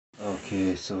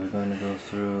Okay, so we're gonna go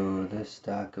through this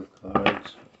stack of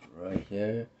cards right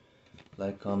here.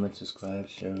 Like, comment, subscribe,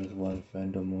 share with one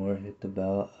friend or more. Hit the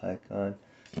bell icon.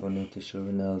 Donate to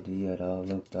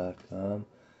sherwinld@outlook.com.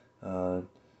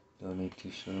 Donate to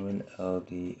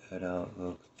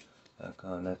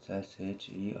sherwinld@outlook.com. That's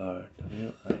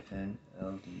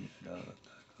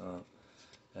SHERWINLD@outlook.com.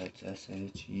 That's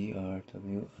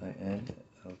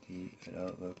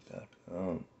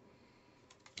SHERWINLD@outlook.com.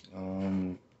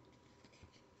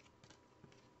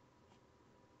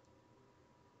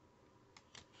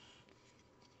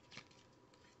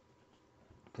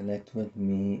 Connect with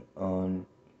me on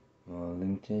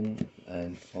LinkedIn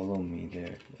and follow me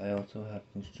there. I also have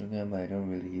Instagram, I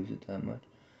don't really use it that much.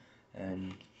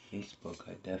 And Facebook,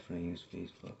 I definitely use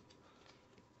Facebook.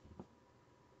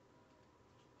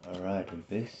 Alright,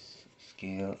 Abyss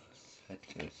Scale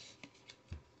Setus.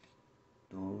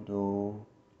 Dodo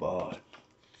Bot.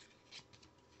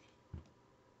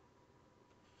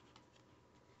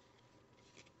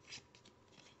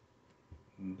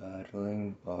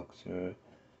 Battling Boxer,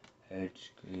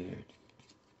 Edge Cleared.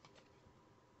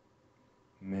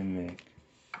 Mimic.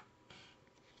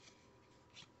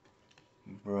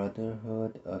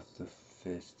 Brotherhood of the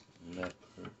Fist,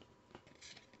 Leopard.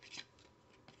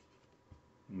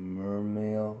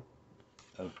 Mermail,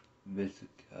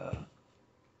 Abyssica.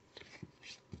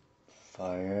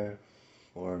 Fire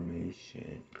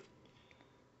Formation,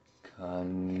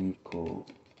 Kaneko.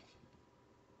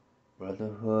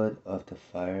 Brotherhood of the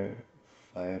Fire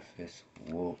Fist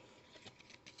Wolf.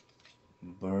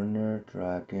 Burner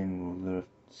Dragon, Ruler of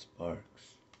Sparks.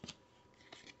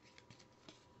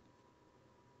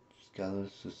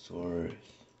 Scalosaurus.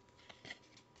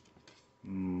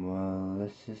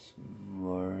 Malicious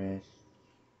Varus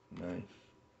Knife.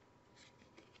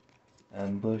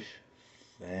 Ambush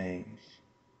Fangs.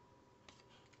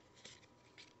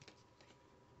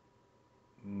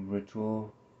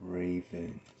 Ritual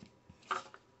Raven.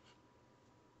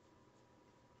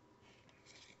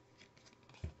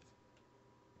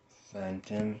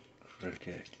 Phantom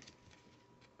Cricket.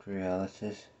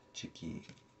 Cryalysis Chicky.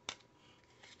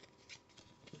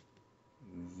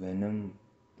 Venom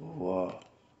Boa.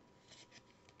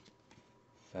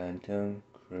 Phantom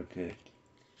Cricket.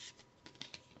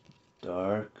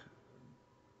 Dark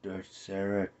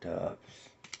Triceratops.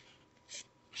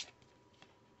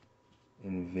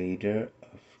 Invader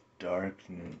of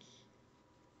Darkness.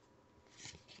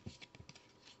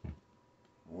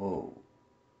 Whoa.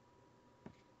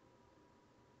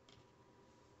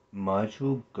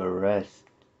 Machu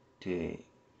Gareste.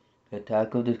 The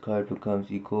attack of this card becomes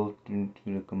equal to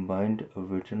the combined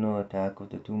original attack of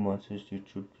the two monsters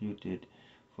distributed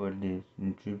for the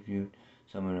tribute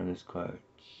summon on this card.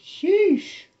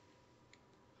 Sheesh!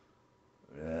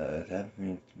 That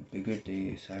means bigger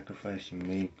the sacrifice you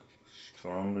make,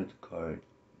 stronger the card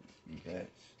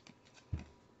gets.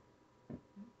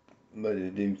 But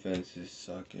the defense is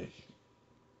suckish.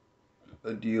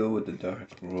 A deal with the Dark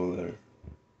Ruler.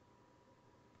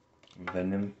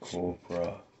 Venom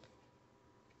Cobra.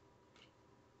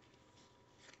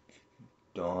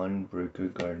 Dawnbreaker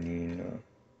Gardenia.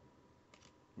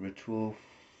 Ritual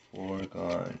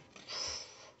Foregone.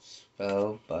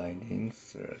 Spellbinding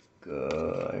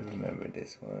Circle. I remember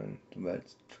this one.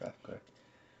 That's trap card.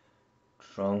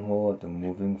 Stronghold of the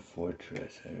Moving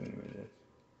Fortress. I remember this.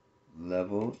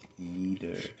 Level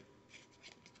Eater.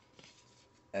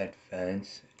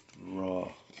 Advanced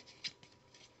Draw.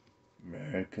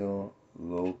 Miracle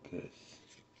Locust.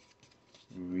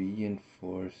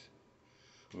 Reinforce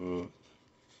Truth.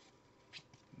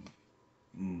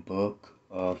 Book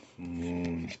of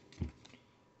Moon.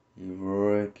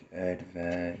 Heroic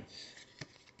Advance.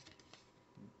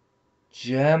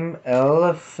 Gem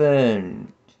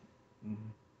Elephant.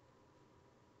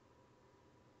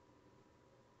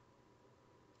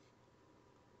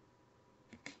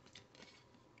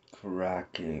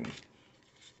 Cracking.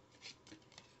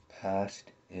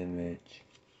 Past Image.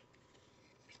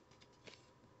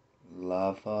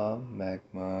 Lava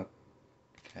Magma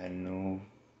Canover.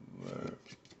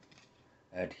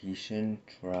 Adhesion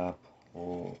Trap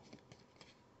Hole.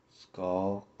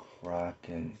 Skull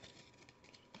Kraken.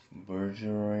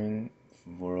 Burgeoning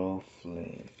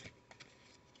Whirlflame.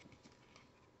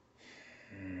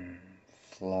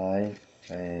 Fly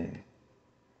Fang.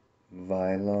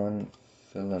 Vylon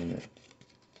Filament.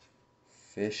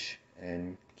 Fish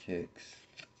and Kicks.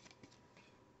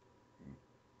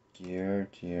 Gear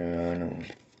Tirano.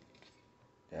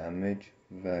 Damage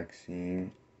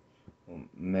Vaccine.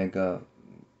 Mega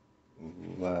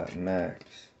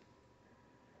Max.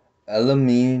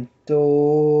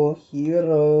 Elemento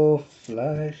Hero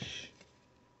Flash.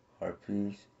 Harp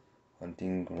Harpies,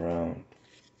 hunting ground.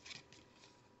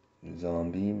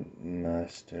 Zombie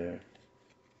master.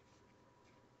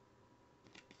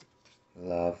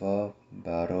 Lava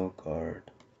battle guard.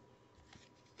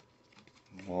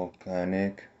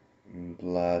 Volcanic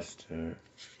blaster.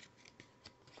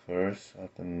 Curse of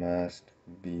the masked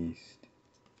beast.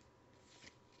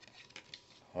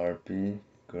 Harpy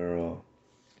girl.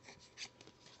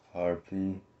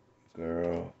 Harpy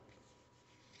girl.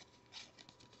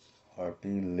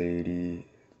 Harpy lady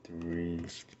 3.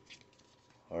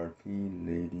 Harpy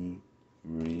lady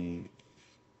 3.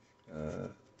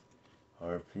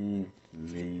 Harpy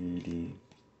lady.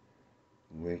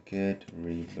 Wicked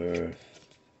rebirth.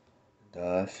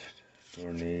 Dust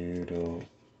tornado.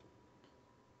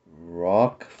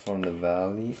 Rock from the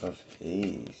Valley of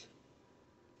Haze.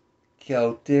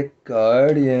 Celtic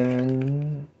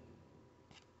Guardian.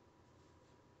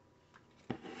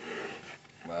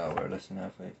 Wow, we're less than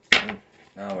halfway.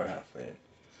 Now we're halfway.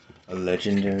 A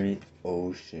legendary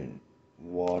ocean.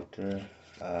 Water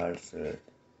hazard.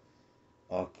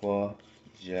 Aqua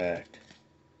jet.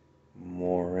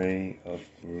 Moray of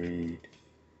greed.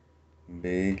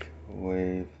 Big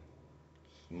wave.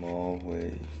 Small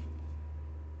wave.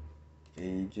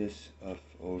 Aegis of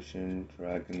Ocean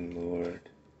Dragon Lord.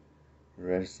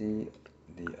 Resi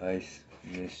the Ice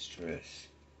Mistress.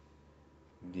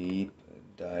 Deep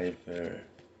Diver.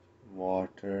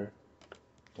 Water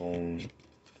Bone.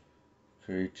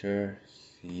 Creature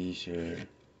Seizure.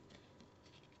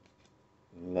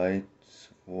 Light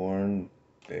Sworn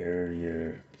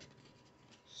Barrier.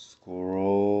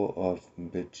 Scroll of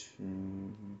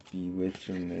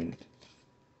Bewitchment.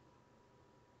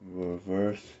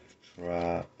 Reverse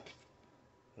Trap.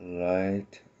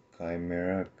 Light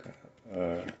Chimera.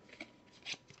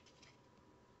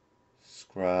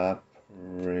 Scrap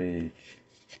Rage.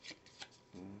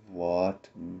 Watt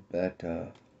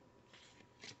Beta.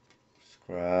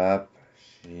 Scrap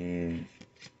Sheen.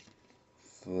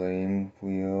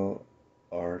 Flamewheel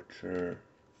Archer.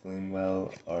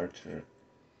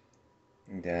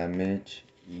 Damage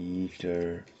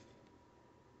Eater.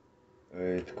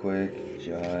 Earthquake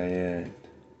Giant.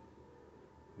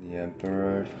 The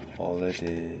Emperor's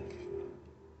Holiday.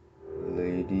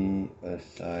 Lady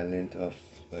Silent of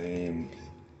Flames.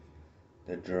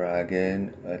 The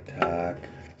Dragon Attack.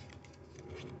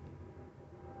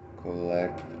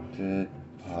 Collected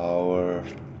Power.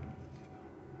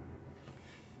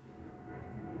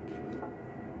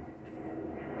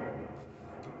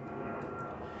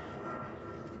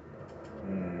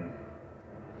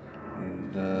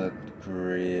 The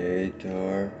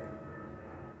Creator.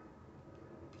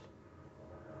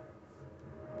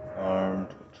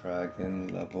 Armed Dragon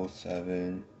level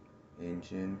 7.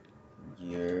 Ancient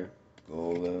Gear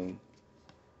Golem.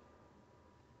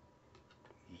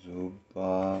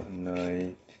 Zuba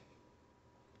Knight.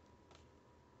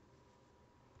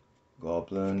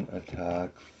 Goblin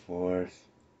Attack Force.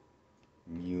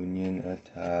 Union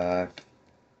Attack.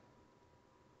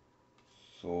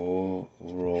 Soul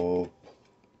Rope.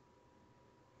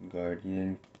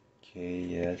 Guardian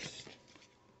KS.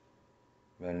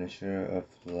 Vanisher of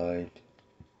Light.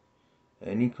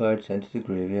 Any card sent to the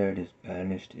graveyard is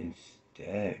banished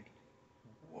instead.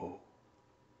 Whoa.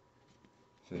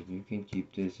 So if you can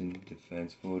keep this in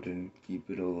defense mode and keep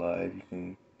it alive, you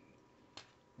can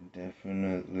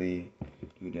definitely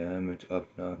do damage.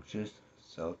 Obnoxious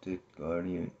Celtic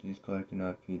Guardian. This card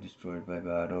cannot be destroyed by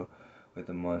battle with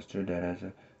a monster that has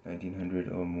a 1900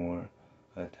 or more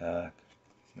attack.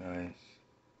 Nice.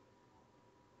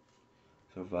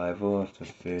 Survival of the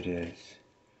Fittest.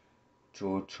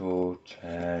 Cho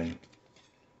Chan.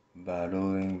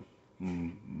 Battling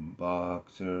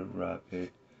Boxer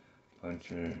Rapid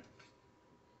Puncher.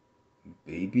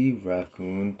 Baby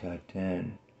Raccoon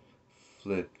Titan.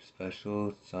 Flip.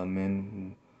 Special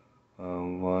summon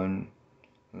 1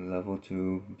 level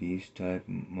 2 beast type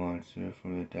monster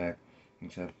from attack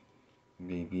except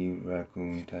Baby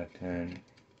Raccoon Titan.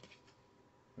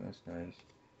 That's nice.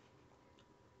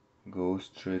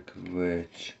 Ghost Trick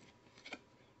Witch.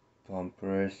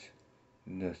 Pomperous,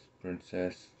 the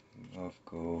Princess of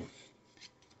Ghosts.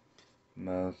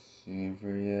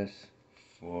 Malseverious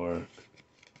Fork.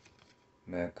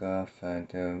 Mecha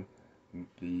Phantom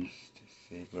Beast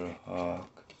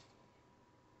Saberhawk.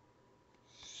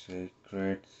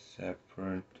 Sacred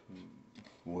Separate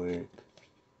Wig.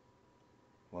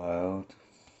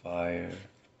 Wildfire.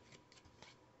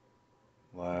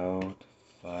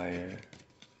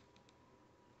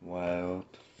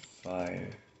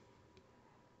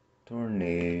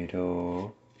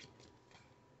 Tornado.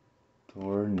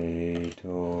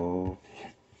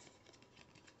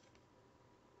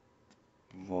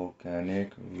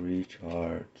 Volcanic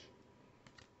recharge.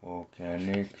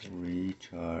 Volcanic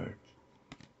recharge.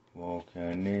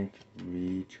 Volcanic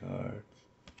recharge.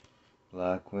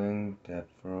 Blackwing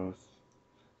Depthros.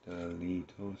 The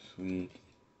Little Sweet.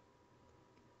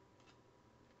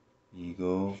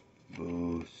 Ego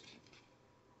Boost.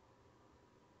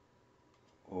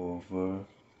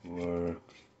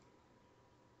 Overworked.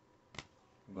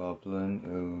 Goblin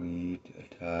Elite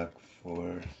Attack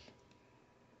Force.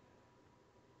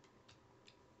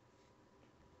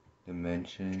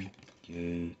 Dimension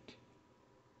Gate.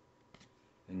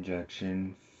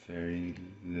 Injection Fairy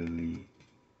Lily.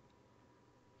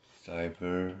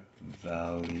 Cyber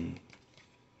Valley.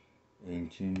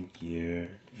 Ancient Gear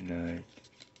Knight.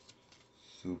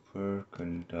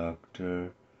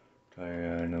 Superconductor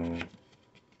Tyranno.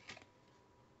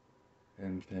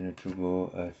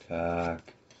 Impenetrable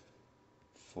Attack.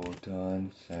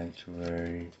 Photon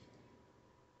Sanctuary.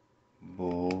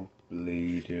 Bull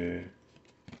Blader.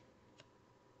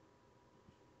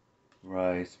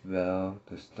 Rise Bell,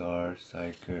 the Star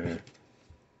Psyker.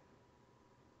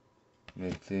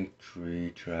 Mythic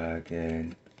Tree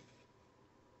Dragon.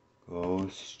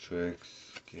 Ghost Trick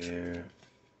Scare.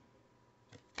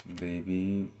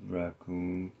 Baby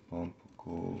Raccoon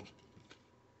Pumpicle.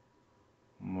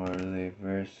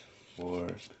 Marleverse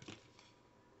Fork.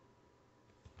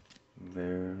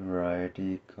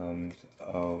 Variety comes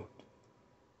out.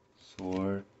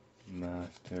 Sword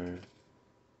Master.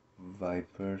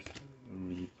 Viper's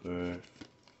Rebirth.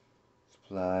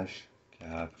 Splash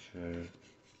Capture.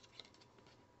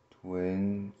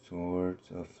 Twin Swords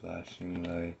of Flashing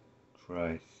Light.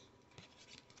 Trice.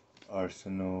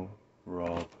 Arsenal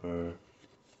Robber.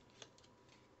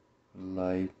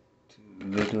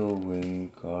 Little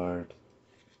Wing Guard.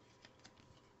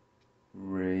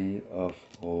 Ray of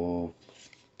Hope.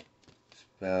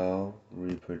 Spell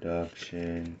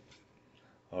Reproduction.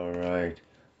 Alright,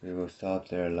 we will stop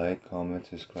there. Like, comment,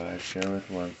 subscribe, share with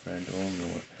one friend or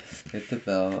more. Hit the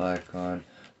bell icon.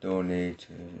 Donate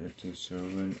to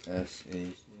Sherwin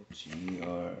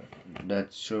SHER.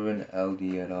 That's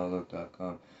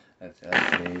SherwinLD@outlook.com. That's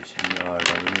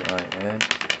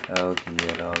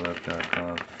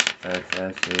SHERWINLD@outlook.com. That's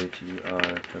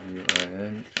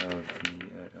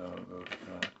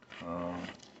SHERWINLD@outlook.com.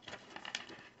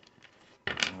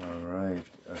 Alright,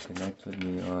 connect with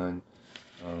me on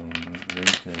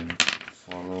LinkedIn.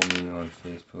 Follow me on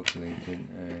Facebook, LinkedIn,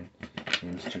 and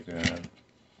Instagram.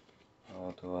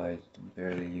 Although I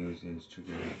barely use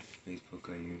Instagram. Facebook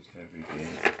I use every day.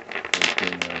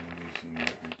 LinkedIn I'm using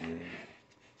every day.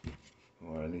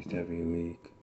 Or at least every week.